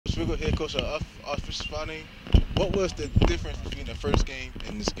Trigger, head coach of Spalding. What was the difference between the first game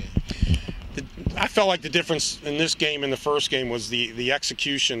and this game? I felt like the difference in this game and the first game was the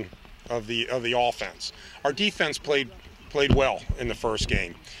execution of the offense. Our defense played well in the first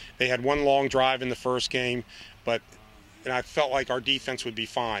game. They had one long drive in the first game, and I felt like our defense would be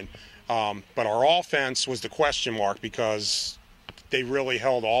fine. But our offense was the question mark because they really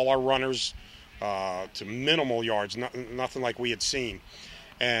held all our runners to minimal yards, nothing like we had seen.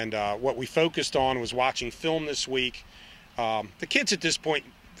 And what we focused on was watching film this week. The kids at this point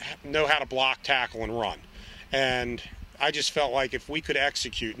know how to block, tackle, and run. And I just felt like if we could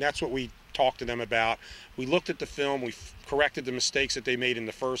execute, and that's what we talked to them about. We looked at the film, we corrected the mistakes that they made in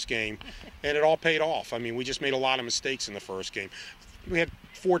the first game, and it all paid off. I mean, we just made a lot of mistakes in the first game. We had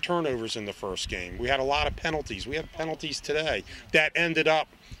 4 turnovers in the first game. We had a lot of penalties. We had penalties today that ended up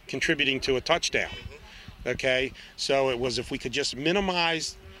contributing to a touchdown. Okay, so it was if we could just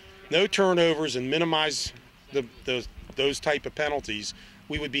minimize no turnovers and minimize those type of penalties,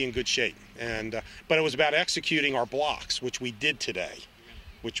 we would be in good shape. And but it was about executing our blocks, which we did today.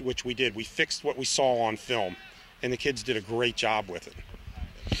 Which we did. We fixed what we saw on film, and the kids did a great job with it.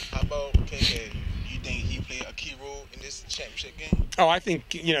 How about KK? Do you think he played a key role in this championship game? Oh, I think,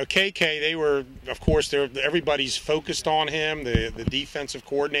 KK, they were, of course, everybody's focused on him. The defensive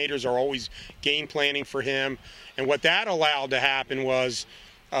coordinators are always game planning for him. And what that allowed to happen was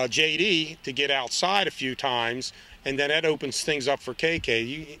JD to get outside a few times, and then that opens things up for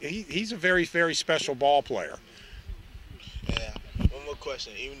KK. He's a very, very special ball player. Yeah. One more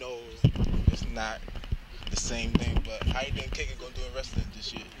question, even though it's not the same thing, but how do you think KK going to do in wrestling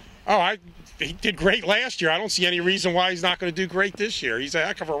this year? Oh, he did great last year. I don't see any reason why he's not going to do great this year. He's a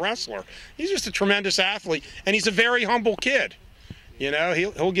heck of a wrestler. He's just a tremendous athlete, and he's a very humble kid.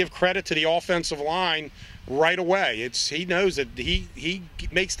 He'll give credit to the offensive line right away. He knows that he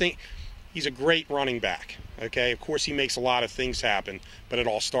makes things. He's a great running back. Okay, of course he makes a lot of things happen, but it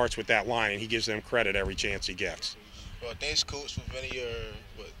all starts with that line, and he gives them credit every chance he gets. Well, thanks, Coach, for many of your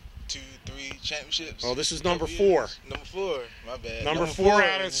 2, 3 championships. Oh, this is number 4. Number 4, my bad. Number 4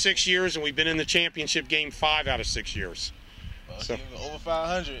 out of 6 years, and we've been in the championship game 5 out of 6 years. So over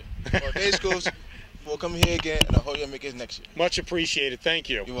 500. Well, thanks, Coach, for coming here again, and I hope you'll make it next year. Much appreciated. Thank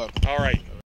you. You're welcome. All right.